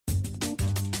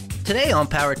Today on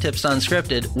Power Tips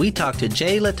Unscripted, we talk to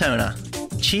Jay Latona,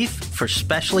 Chief for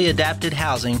Specially Adapted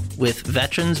Housing with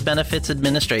Veterans Benefits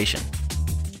Administration.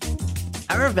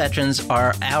 Our veterans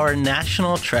are our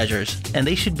national treasures, and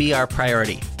they should be our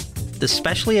priority. The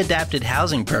Specially Adapted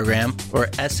Housing Program, or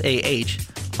SAH,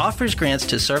 offers grants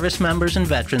to service members and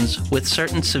veterans with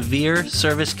certain severe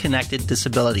service-connected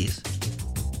disabilities.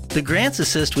 The grants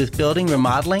assist with building,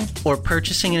 remodeling, or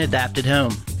purchasing an adapted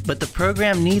home, but the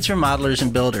program needs remodelers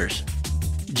and builders.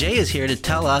 Jay is here to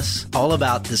tell us all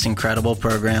about this incredible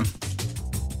program.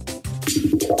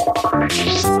 I'm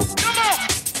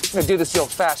going to do this the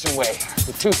old-fashioned way,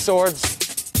 with 2 swords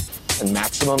and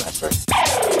maximum effort.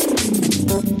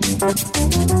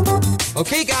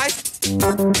 Okay, guys.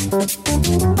 Let's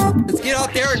get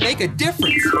out there and make a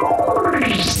difference.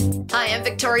 Hi, I'm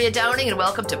Victoria Downing, and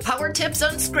welcome to Power Tips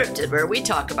Unscripted, where we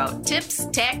talk about tips,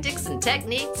 tactics, and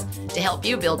techniques to help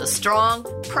you build a strong,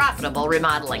 profitable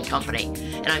remodeling company.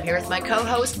 And I'm here with my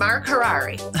co-host, Mark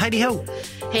Harari. Heidi-ho.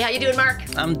 Hey, how you doing, Mark?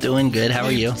 I'm doing good. How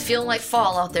are you? Feeling like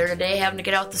fall out there today, having to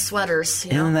get out the sweaters.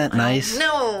 Isn't that nice?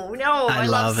 No, I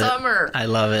love summer. I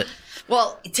love it.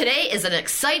 Well, today is an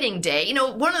exciting day. You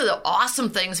know, one of the awesome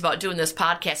things about doing this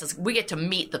podcast is we get to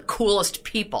meet the coolest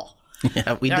people.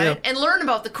 Yeah, we do. Right? And learn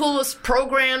about the coolest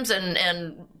programs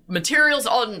and materials,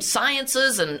 all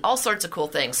sciences, and all sorts of cool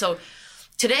things. So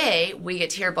today we get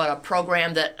to hear about a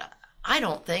program that I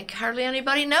don't think hardly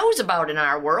anybody knows about in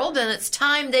our world, and it's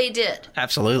time they did.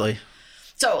 Absolutely.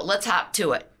 So let's hop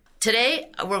to it. Today,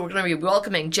 we're going to be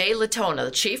welcoming Jay Latona, the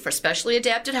Chief for Specially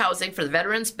Adapted Housing for the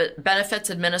Veterans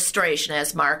Benefits Administration,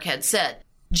 as Mark had said.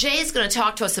 Jay is going to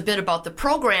talk to us a bit about the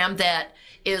program that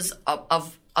is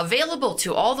available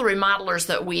to all the remodelers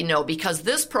that we know, because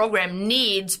this program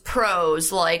needs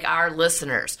pros like our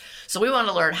listeners. So we want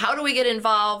to learn, how do we get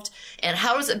involved, and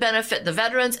how does it benefit the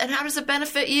veterans, and how does it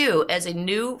benefit you as a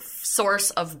new source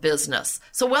of business?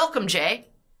 So welcome, Jay.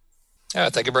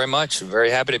 Thank you very much. I'm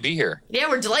very happy to be here. Yeah,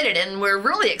 we're delighted, and we're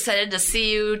really excited to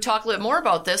see you talk a little bit more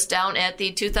about this down at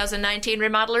the 2019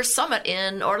 Remodelers Summit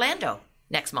in Orlando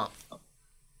next month.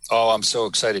 Oh, I'm so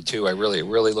excited, too. I really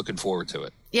looking forward to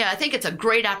it. Yeah, I think it's a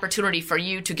great opportunity for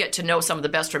you to get to know some of the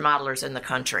best remodelers in the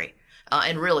country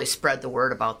and really spread the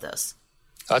word about this.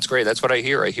 That's great. That's what I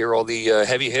hear. I hear all the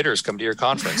heavy hitters come to your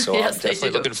conference, so Yes, I'm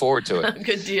definitely looking forward to it.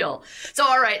 Good deal. So,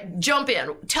 all right, jump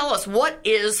in. Tell us, what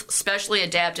is Specially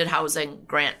Adapted Housing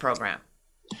Grant Program?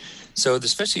 So the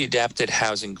Specially Adapted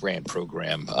Housing Grant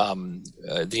Program,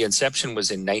 the inception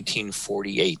was in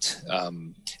 1948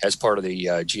 as part of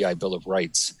the GI Bill of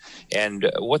Rights.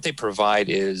 And what they provide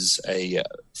is a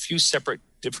few separate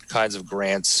different kinds of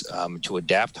grants to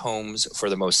adapt homes for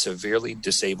the most severely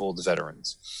disabled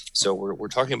veterans. So we're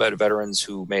talking about veterans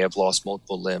who may have lost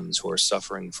multiple limbs, who are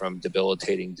suffering from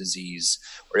debilitating disease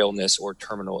or illness or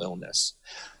terminal illness.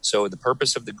 So the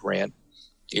purpose of the grant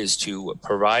is to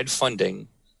provide funding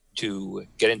to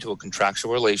get into a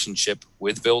contractual relationship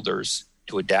with builders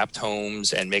to adapt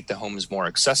homes and make the homes more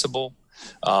accessible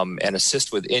and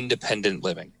assist with independent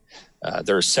living.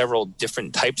 There are several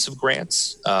different types of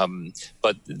grants,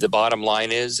 but the bottom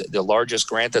line is the largest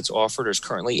grant that's offered is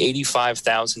currently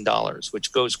 $85,000,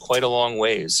 which goes quite a long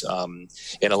ways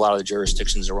in a lot of the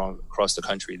jurisdictions across the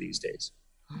country these days.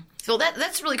 So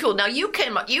that's really cool. Now, you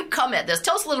come at this.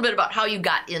 Tell us a little bit about how you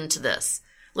got into this,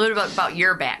 a little bit about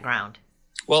your background.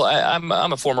 Well, I'm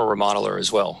a former remodeler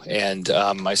as well, and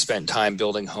I spent time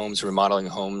building homes, remodeling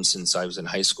homes since I was in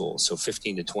high school, so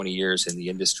 15 to 20 years in the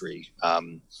industry.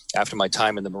 After my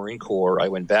time in the Marine Corps, I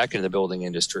went back into the building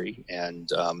industry,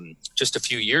 and just a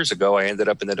few years ago, I ended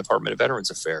up in the Department of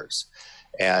Veterans Affairs.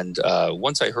 And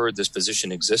once I heard this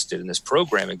position existed and this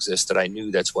program existed, I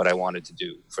knew that's what I wanted to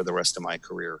do for the rest of my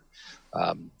career.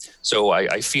 So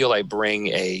I feel I bring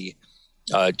a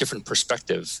different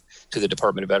perspective to the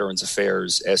Department of Veterans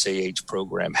Affairs SAH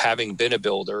program. Having been a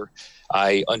builder,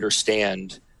 I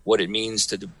understand what it means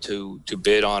to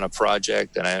bid on a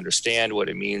project, and I understand what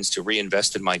it means to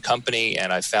reinvest in my company.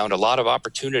 And I found a lot of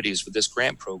opportunities with this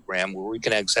grant program where we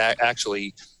can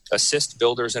actually assist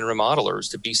builders and remodelers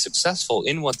to be successful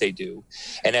in what they do,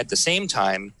 and at the same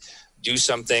time do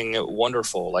something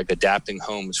wonderful like adapting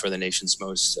homes for the nation's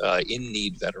most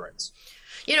in-need veterans.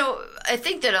 You know, I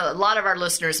think that a lot of our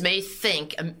listeners may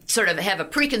think, sort of have a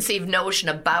preconceived notion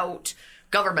about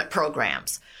government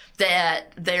programs,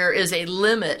 that there is a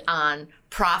limit on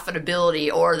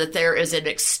profitability or that there is an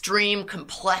extreme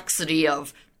complexity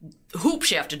of hoops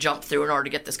you have to jump through in order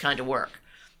to get this kind of work.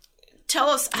 Tell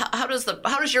us, how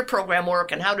does your program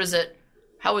work, and how does it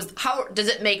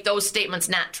make those statements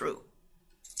not true?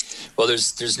 Well,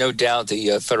 there's no doubt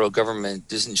the federal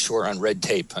government isn't short on red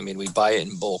tape. I mean, we buy it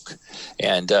in bulk,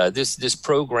 and this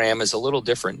program is a little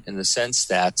different in the sense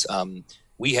that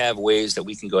we have ways that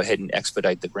we can go ahead and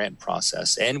expedite the grant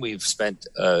process, and we've spent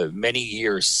many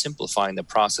years simplifying the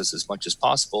process as much as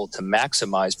possible to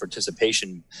maximize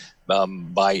participation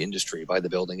by industry, by the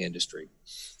building industry.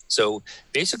 So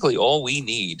basically, all we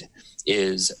need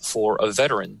is for a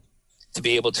veteran to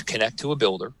be able to connect to a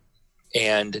builder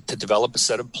and to develop a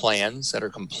set of plans that are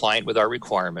compliant with our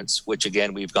requirements, which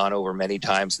again, we've gone over many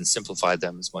times and simplified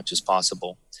them as much as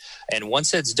possible. And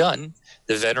once that's done,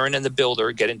 the veteran and the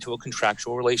builder get into a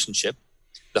contractual relationship,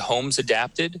 the home's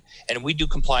adapted, and we do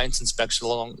compliance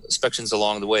inspections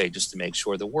along the way just to make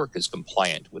sure the work is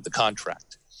compliant with the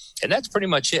contract. And that's pretty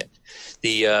much it.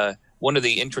 One of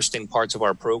the interesting parts of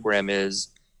our program is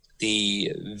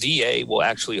the VA will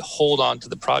actually hold on to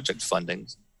the project funding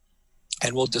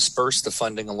and we'll disperse the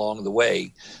funding along the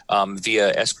way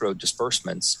via escrow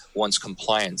disbursements once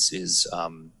compliance is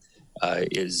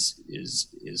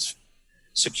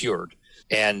secured.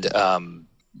 And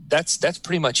that's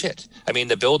pretty much it. I mean,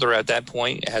 the builder at that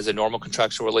point has a normal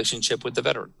contractual relationship with the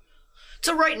veteran.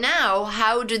 So right now,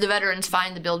 how do the veterans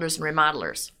find the builders and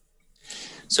remodelers?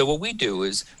 So what we do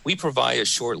is we provide a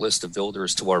short list of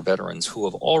builders to our veterans who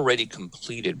have already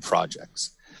completed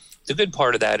projects. The good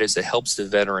part of that is it helps the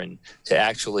veteran to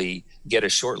actually get a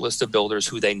short list of builders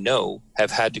who they know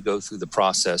have had to go through the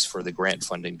process for the grant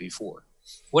funding before.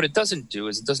 What it doesn't do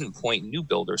is it doesn't point new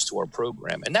builders to our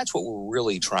program, and that's what we're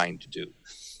really trying to do.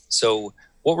 So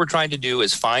what we're trying to do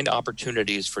is find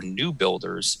opportunities for new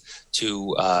builders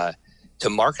to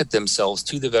market themselves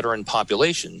to the veteran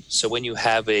population. So when you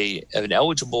have an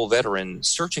eligible veteran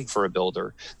searching for a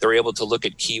builder, they're able to look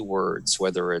at keywords,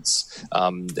 whether it's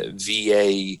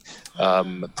VA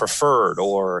preferred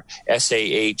or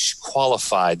SAH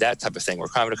qualified, that type of thing. We're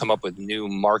trying to come up with new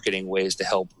marketing ways to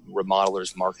help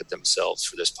remodelers market themselves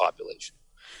for this population.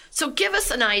 So give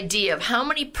us an idea of how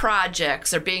many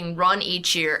projects are being run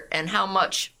each year and how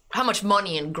much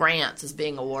money in grants is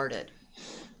being awarded.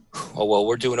 Oh, well,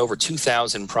 we're doing over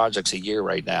 2,000 projects a year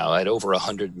right now at over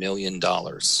 $100 million.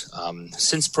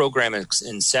 Since program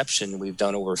inception, we've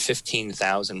done over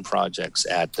 15,000 projects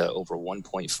at over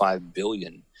 $1.5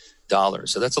 billion.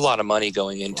 So that's a lot of money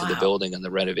going into the building and the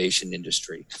renovation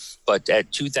industry. But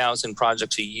at 2,000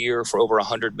 projects a year for over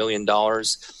 $100 million,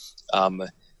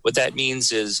 what that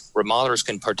means is remodelers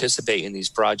can participate in these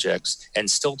projects and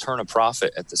still turn a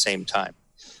profit at the same time.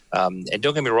 And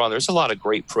don't get me wrong, there's a lot of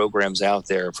great programs out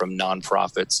there from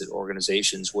nonprofits and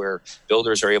organizations where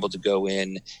builders are able to go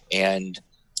in and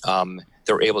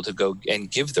they're able to go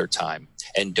and give their time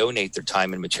and donate their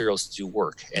time and materials to do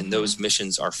work. And those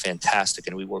missions are fantastic,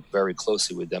 and we work very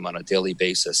closely with them on a daily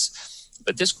basis.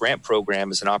 But this grant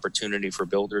program is an opportunity for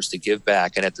builders to give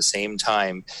back and at the same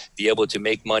time be able to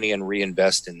make money and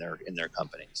reinvest in their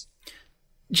companies.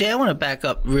 Jay, I want to back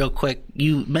up real quick.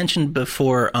 You mentioned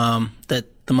before that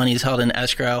the money is held in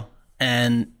escrow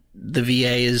and the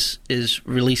VA is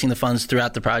releasing the funds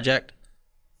throughout the project?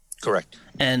 Correct.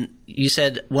 And you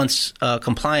said once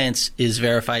compliance is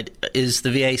verified, is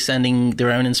the VA sending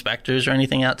their own inspectors or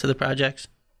anything out to the projects?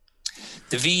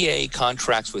 The VA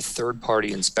contracts with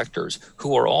third-party inspectors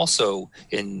who are also,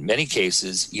 in many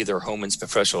cases, either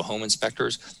professional home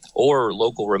inspectors or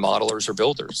local remodelers or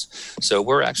builders. So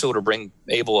we're actually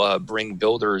able to bring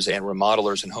builders and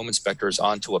remodelers and home inspectors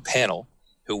onto a panel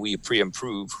who we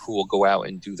pre-approve, who will go out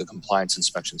and do the compliance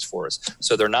inspections for us.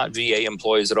 So they're not VA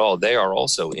employees at all. They are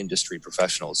also industry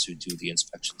professionals who do the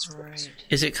inspections for us.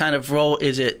 Is it kind of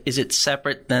is it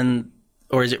separate then,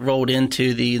 or is it rolled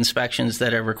into the inspections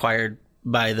that are required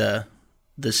by the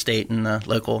state and the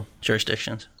local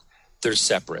jurisdictions? They're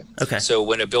separate. Okay. So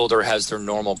when a builder has their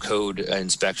normal code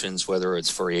inspections, whether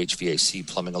it's for HVAC,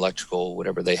 plumbing, electrical,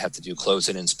 whatever they have to do,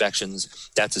 close-in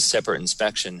inspections, that's a separate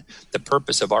inspection. The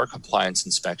purpose of our compliance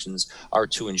inspections are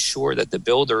to ensure that the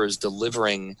builder is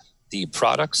delivering the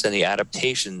products and the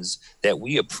adaptations that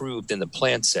we approved in the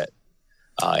plan set.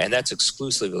 And that's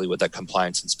exclusively what that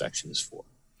compliance inspection is for.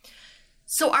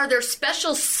 So are there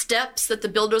special steps that the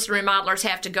builders and remodelers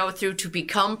have to go through to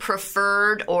become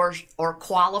preferred or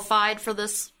qualified for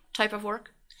this type of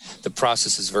work? The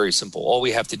process is very simple. All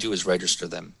we have to do is register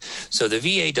them. So the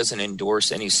VA doesn't endorse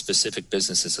any specific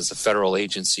businesses. As a federal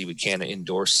agency, we can't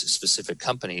endorse specific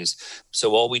companies.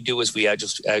 So all we do is we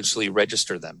actually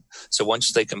register them. So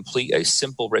once they complete a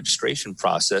simple registration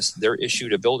process, they're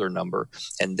issued a builder number,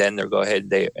 and then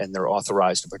they're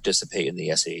authorized to participate in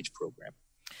the SAH program.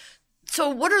 So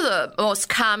what are the most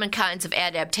common kinds of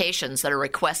adaptations that are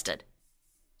requested?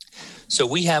 So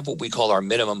we have what we call our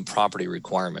minimum property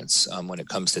requirements when it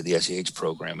comes to the SEH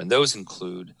program, and those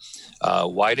include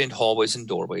widened hallways and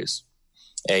doorways,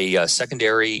 a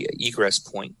secondary egress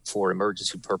point for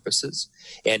emergency purposes,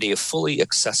 and a fully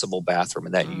accessible bathroom.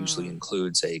 And that usually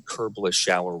includes a curbless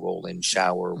shower, roll-in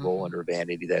shower, roll-under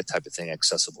vanity, that type of thing,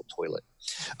 accessible toilet.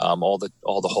 All the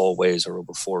hallways are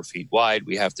over 4 feet wide.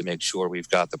 We have to make sure we've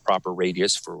got the proper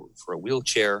radius for a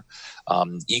wheelchair.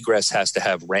 Egress has to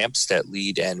have ramps that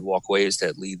lead and walkways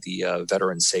that lead the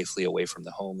veterans safely away from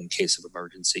the home in case of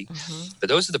emergency. But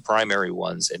those are the primary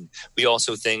ones. And we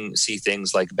also see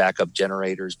things like backup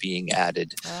generators being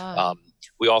added.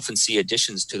 We often see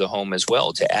additions to the home as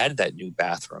well to add that new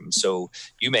bathroom. So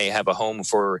you may have a home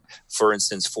for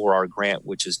instance, for our grant,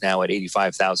 which is now at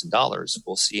 $85,000.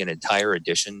 We'll see an entire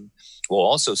addition. We'll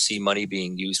also see money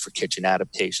being used for kitchen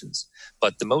adaptations.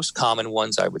 But the most common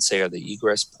ones, I would say, are the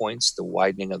egress points, the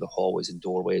widening of the hallways and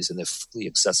doorways, and the fully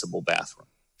accessible bathroom.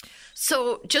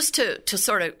 So just to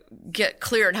sort of get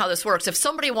clear on how this works, if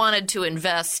somebody wanted to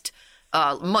invest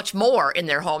much more in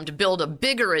their home to build a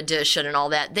bigger addition and all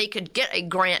that, they could get a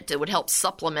grant that would help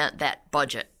supplement that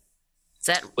budget. Is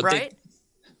that right?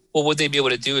 What they'd be able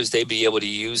to do is they'd be able to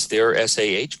use their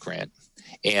SAH grant,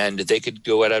 and they could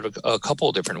go at it a couple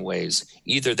of different ways.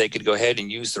 Either they could go ahead and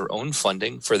use their own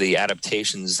funding for the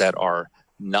adaptations that are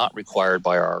not required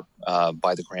by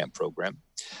by the grant program,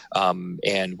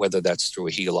 and whether that's through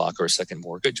a HELOC or a second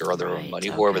mortgage or other own money,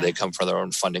 wherever they come from their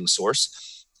own funding source.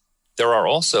 There are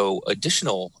also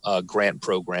additional grant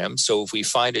programs. So if we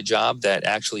find a job that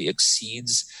actually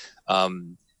exceeds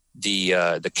the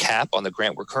cap on the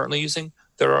grant we're currently using,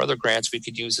 there are other grants we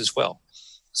could use as well.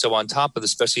 So on top of the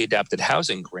specially adapted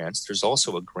housing grants, there's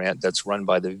also a grant that's run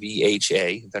by the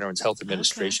VHA, Veterans Health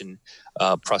Administration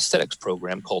prosthetics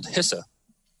program called HISA,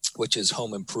 which is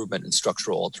Home Improvement and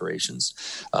Structural Alterations.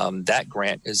 That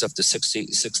grant is up to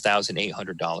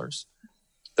 $66,800.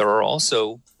 There are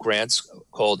also grants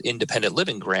called independent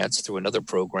living grants through another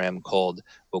program called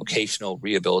Vocational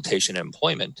Rehabilitation and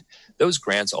Employment. Those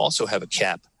grants also have a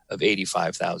cap of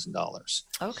 $85,000.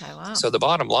 Okay, wow. So the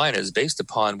bottom line is, based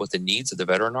upon what the needs of the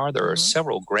veteran are, there are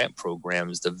several grant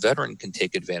programs the veteran can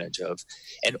take advantage of.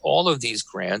 And all of these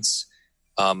grants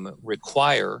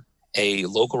require a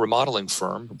local remodeling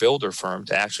firm, builder firm,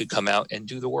 to actually come out and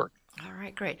do the work. All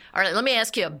right, great. All right, let me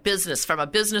ask you from a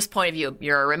business point of view.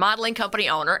 You're a remodeling company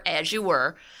owner, as you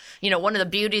were. You know, one of the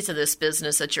beauties of this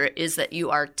business is that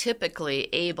you are typically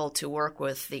able to work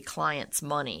with the client's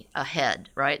money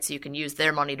ahead, right? So you can use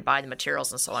their money to buy the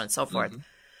materials and so on and so forth.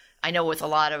 I know with a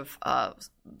lot of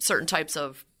certain types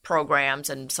of programs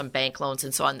and some bank loans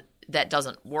and so on, that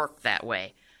doesn't work that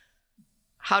way.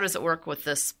 How does it work with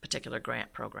this particular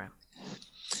grant program?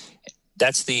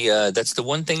 That's the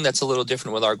one thing that's a little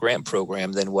different with our grant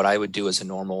program than what I would do as a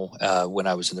normal when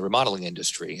I was in the remodeling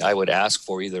industry. I would ask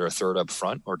for either a third up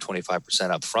front or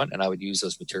 25% up front, and I would use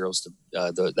those materials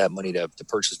that money to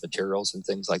purchase materials and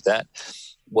things like that.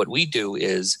 What we do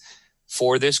is,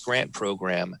 for this grant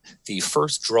program, the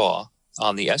first draw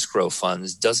on the escrow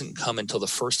funds doesn't come until the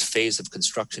first phase of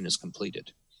construction is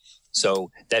completed.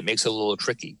 So that makes it a little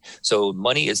tricky. So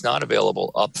money is not available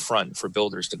up front for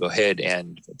builders to go ahead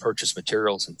and purchase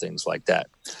materials and things like that.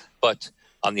 But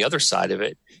on the other side of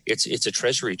it, it's a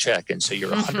treasury check. And so you're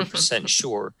 100%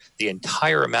 sure the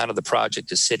entire amount of the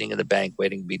project is sitting in the bank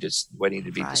waiting to be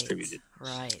distributed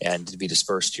and to be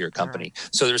dispersed to your company.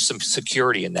 So there's some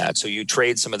security in that. So you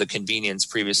trade some of the convenience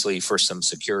previously for some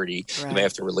security. You may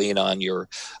have to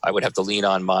I would have to lean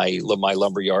on my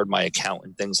lumberyard, my account,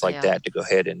 and things like that to go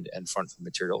ahead and front the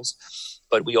materials.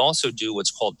 But we also do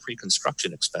what's called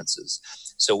pre-construction expenses.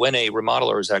 So when a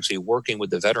remodeler is actually working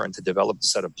with the veteran to develop a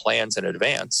set of plans in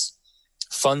advance,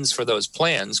 funds for those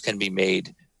plans can be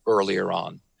made earlier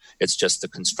on. It's just the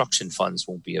construction funds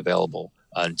won't be available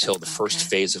until the first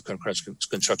phase of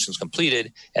construction is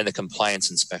completed and the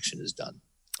compliance inspection is done.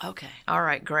 Okay. All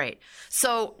right. Great.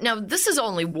 So now this is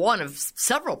only one of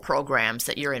several programs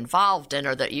that you're involved in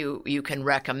or that you can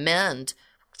recommend.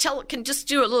 Can just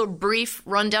do a little brief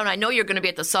rundown. I know you're going to be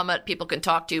at the summit. People can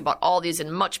talk to you about all these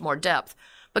in much more depth.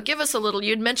 But give us a little.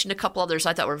 You'd mentioned a couple others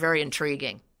I thought were very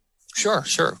intriguing. Sure.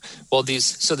 Well, the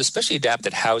Specially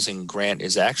Adapted Housing Grant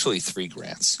is actually 3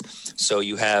 grants. So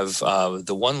you have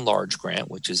the one large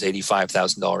grant, which is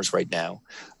 $85,000 right now.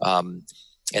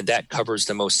 And that covers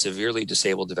the most severely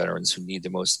disabled veterans who need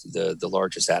the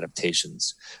largest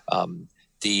adaptations.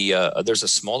 There's a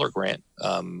smaller grant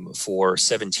for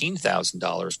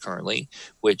 $17,000 currently,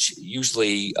 which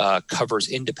usually covers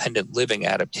independent living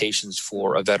adaptations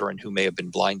for a veteran who may have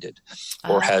been blinded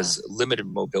or has limited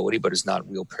mobility but is not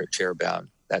wheelchair bound.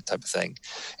 that type of thing.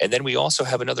 And then we also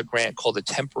have another grant called the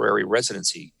Temporary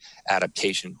Residency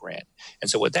Adaptation Grant. And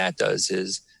so what that does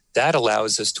is that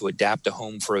allows us to adapt a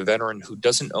home for a veteran who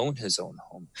doesn't own his own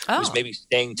home, who's maybe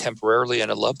staying temporarily in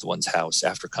a loved one's house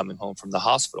after coming home from the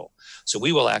hospital. So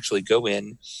we will actually go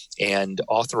in and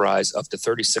authorize up to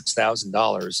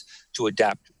 $36,000 to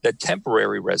adapt the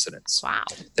temporary residence. Wow.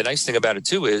 The nice thing about it,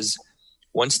 too, is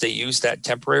once they use that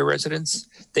temporary residence,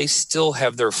 they still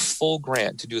have their full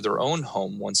grant to do their own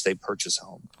home once they purchase a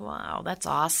home. Wow, that's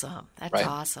awesome. That's Right.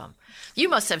 awesome. You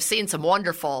must have seen some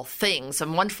wonderful things,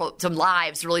 some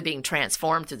lives really being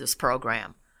transformed through this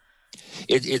program.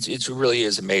 It really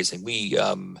is amazing. We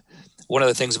one of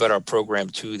the things about our program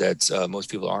too that most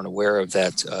people aren't aware of,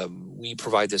 that we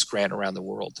provide this grant around the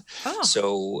world.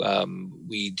 So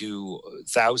we do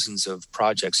thousands of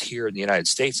projects here in the United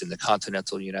States, in the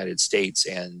continental United States,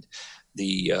 and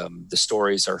the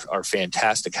stories are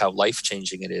fantastic. How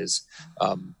life-changing it is.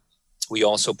 We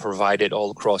also provide it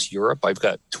all across Europe. I've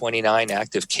got 29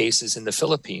 active cases in the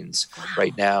Philippines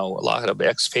right now. A lot of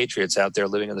expatriates out there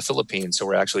living in the Philippines. So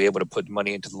we're actually able to put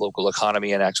money into the local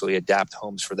economy and actually adapt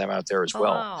homes for them out there as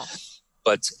well. Wow.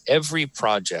 But every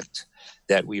project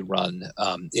that we run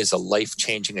is a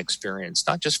life-changing experience,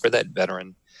 not just for that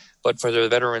veteran, but for the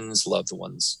veteran's loved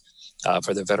ones,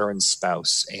 for the veteran's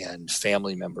spouse and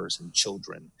family members and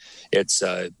children. It's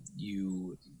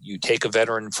you take a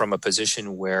veteran from a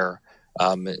position where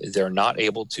they're not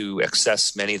able to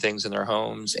access many things in their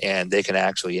homes, and they can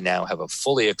actually now have a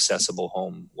fully accessible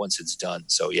home once it's done.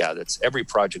 So yeah, every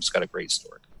project's got a great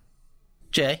story.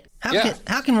 Jay, how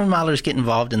can remodelers get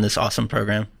involved in this awesome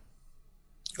program?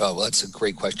 Oh, well, that's a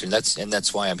great question.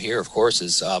 That's why I'm here. Of course,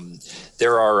 is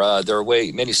there are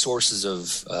many sources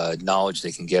of knowledge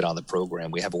they can get on the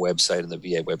program. We have a website on the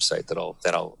VA website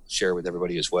that I'll share with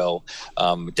everybody as well.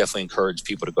 Definitely encourage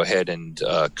people to go ahead and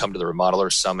come to the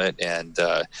Remodeler Summit, and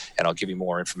I'll give you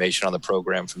more information on the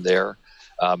program from there.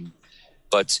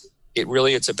 But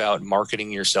it's about marketing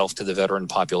yourself to the veteran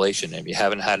population. If you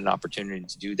haven't had an opportunity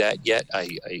to do that yet,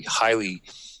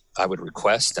 I would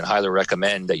request and highly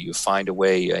recommend that you find a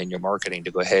way in your marketing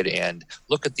to go ahead and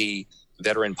look at the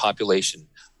veteran population,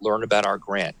 learn about our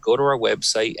grant, go to our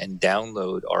website and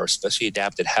download our Specially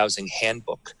Adapted Housing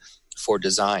Handbook for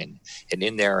Design. And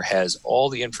in there has all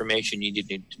the information you need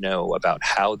to know about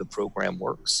how the program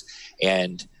works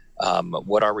and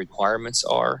what our requirements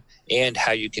are and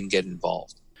how you can get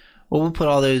involved. Well, we'll put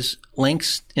all those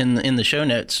links in the show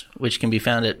notes, which can be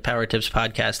found at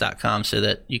powertipspodcast.com, so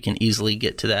that you can easily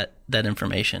get to that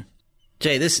information.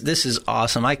 Jay, this is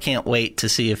awesome. I can't wait to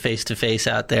see you face-to-face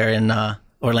out there in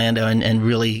Orlando and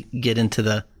really get into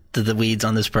the weeds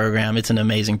on this program. It's an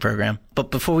amazing program. But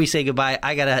before we say goodbye,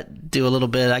 I got to do a little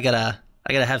bit. I got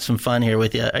to have some fun here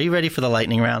with you. Are you ready for the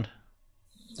lightning round?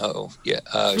 Oh, yeah,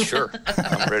 sure.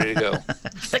 I'm ready to go.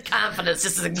 The confidence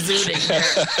just is exuding there.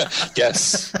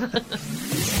 Yes.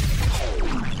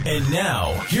 And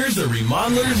now, here's the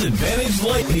Remodeler's Advantage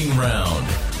lightning round.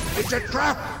 It's a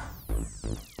trap!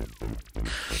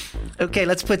 Okay,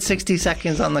 let's put 60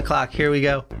 seconds on the clock. Here we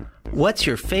go. What's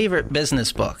your favorite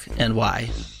business book and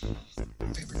why?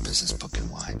 Favorite business book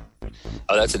and why?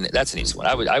 Oh, that's an easy one.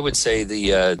 I would say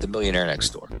the Millionaire Next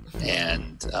Door,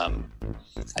 and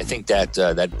I think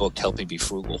that book helped me be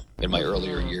frugal in my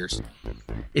earlier years.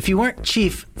 If you weren't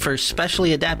chief for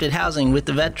Specially Adapted Housing with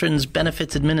the Veterans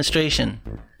Benefits Administration,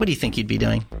 what do you think you'd be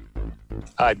doing?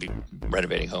 I'd be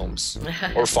renovating homes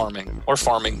or farming,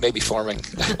 maybe farming,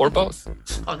 or both.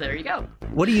 Oh, there you go.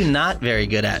 What are you not very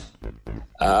good at?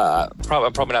 I'm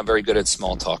probably not very good at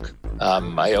small talk.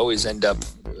 I always end up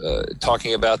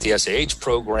talking about the SAH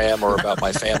program or about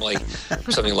my family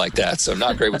or something like that. So I'm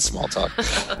not great with small talk.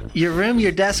 Your room,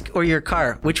 your desk, or your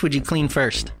car, which would you clean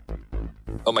first?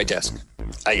 Oh, my desk.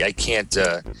 I can't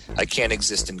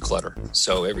exist in clutter.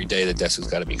 So every day the desk has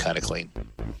got to be kind of clean.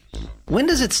 When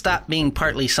does it stop being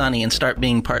partly sunny and start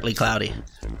being partly cloudy?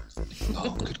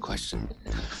 Oh, good question.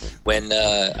 When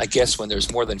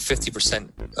there's more than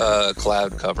 50%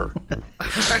 cloud cover.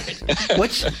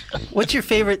 What's your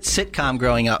favorite sitcom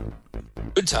growing up?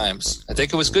 Good Times. I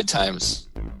think it was Good Times.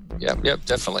 Yep,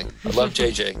 definitely. I love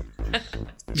JJ.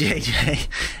 JJ,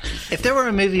 if there were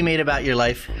a movie made about your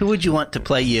life, who would you want to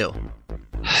play you?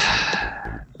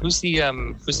 Who's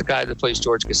the guy that plays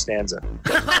George Costanza?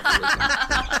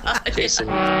 Jason.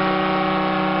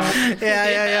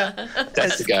 Yeah.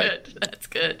 That's the guy. Good. That's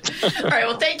good. All right.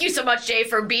 Well, thank you so much, Jay,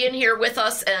 for being here with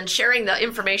us and sharing the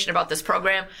information about this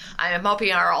program. I am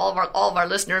hoping all of our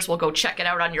listeners will go check it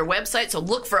out on your website. So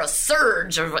look for a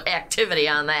surge of activity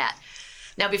on that.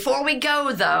 Now, before we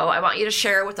go, though, I want you to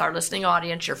share with our listening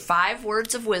audience your 5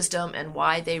 words of wisdom and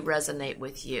why they resonate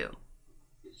with you.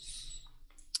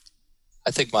 I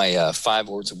think my 5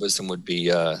 words of wisdom would be,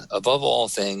 above all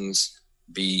things,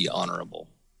 be honorable.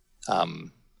 I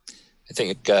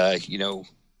think,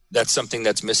 that's something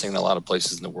that's missing in a lot of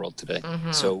places in the world today.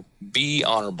 Mm-hmm. So be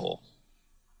honorable.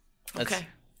 Okay.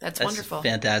 That's wonderful.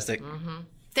 Fantastic. Mm-hmm.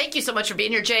 Thank you so much for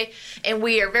being here, Jay. And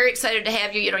we are very excited to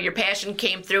have you. You know, your passion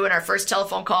came through in our first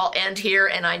telephone call and here,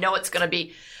 and I know it's going to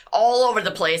be all over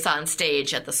the place on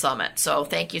stage at the summit. So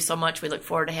thank you so much. We look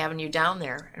forward to having you down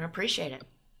there and appreciate it.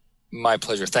 My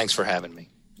pleasure. Thanks for having me.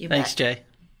 Thanks, Jay.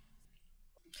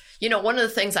 You know, one of the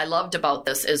things I loved about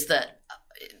this is that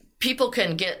people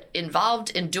can get involved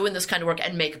in doing this kind of work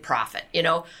and make a profit. You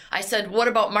know, I said, what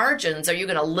about margins? Are you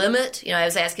going to limit? You know, I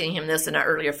was asking him this in an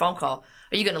earlier phone call.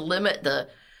 Are you going to limit the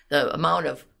amount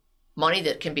of money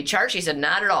that can be charged? He said,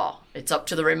 not at all. It's up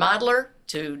to the remodeler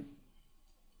to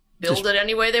build it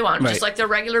any way they want, just like their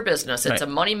regular business. It's a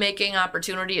money-making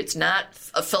opportunity. It's not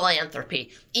a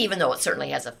philanthropy, even though it certainly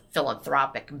has a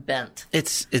philanthropic bent.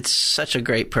 It's such a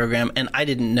great program, and I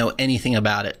didn't know anything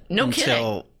about it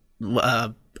until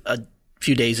a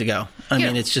few days ago. I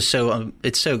mean, it's just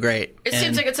it's so great. It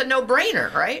seems like it's a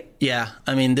no-brainer, right? Yeah.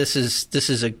 I mean, this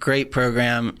is a great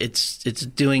program. It's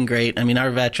doing great. I mean,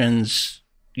 our veterans,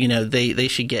 you know, they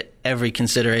should get every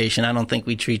consideration. I don't think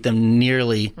we treat them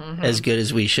nearly as good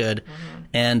as we should.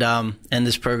 Mm-hmm. And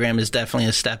this program is definitely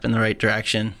a step in the right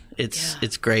direction.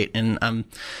 It's great. And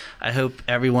I hope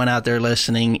everyone out there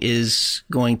listening is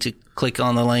going to click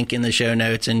on the link in the show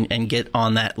notes and get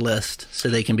on that list so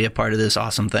they can be a part of this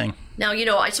awesome thing. Now, you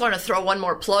know, I just want to throw one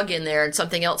more plug in there and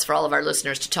something else for all of our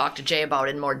listeners to talk to Jay about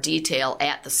in more detail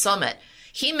at the summit.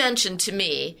 He mentioned to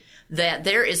me that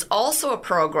there is also a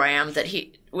program that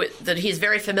he's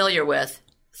very familiar with,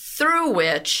 through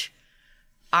which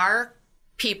our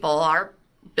people, our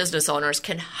business owners,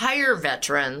 can hire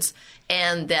veterans,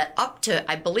 and that up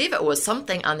to, I believe it was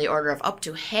something on the order of up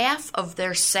to half of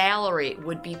their salary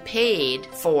would be paid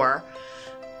for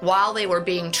while they were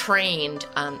being trained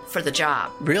for the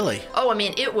job. Really? Oh, I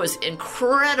mean, it was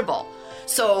incredible.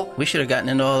 So we should have gotten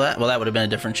into all that. Well, that would have been a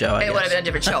different show, I guess. It would have been a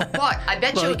different show. But I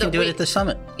bet we can do it at the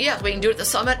summit. Yeah, we can do it at the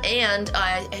summit. And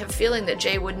I have a feeling that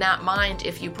Jay would not mind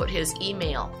if you put his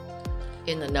email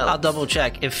in the notes. I'll double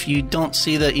check. If you don't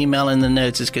see the email in the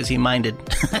notes, it's because he minded.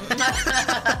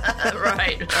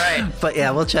 Right. But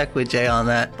yeah, we'll check with Jay on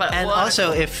that. And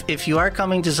also, if you are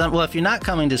coming to Summit, well, if you're not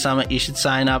coming to Summit, you should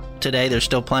sign up today. There's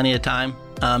still plenty of time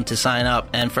to sign up.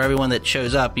 And for everyone that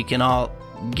shows up, you can all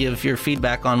give your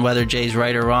feedback on whether Jay's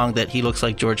right or wrong that he looks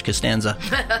like George Costanza.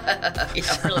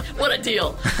 Yeah, really. What a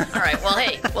deal. All right. Well,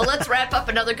 hey, let's wrap up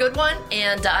another good one.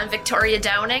 And I'm Victoria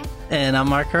Downing. And I'm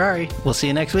Mark Harari. We'll see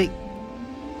you next week.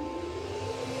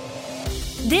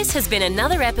 This has been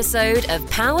another episode of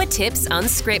Power Tips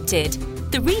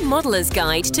Unscripted, the Remodeler's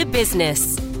Guide to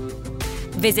Business.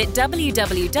 Visit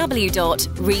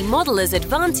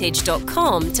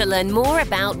www.remodelersadvantage.com to learn more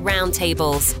about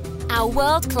Roundtables, our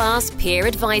world-class peer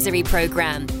advisory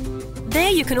program. There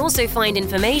you can also find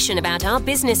information about our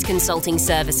business consulting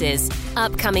services,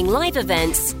 upcoming live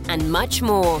events, and much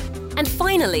more. And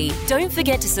finally, don't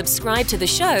forget to subscribe to the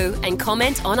show and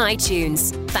comment on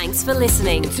iTunes. Thanks for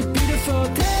listening. It's a beautiful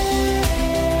day.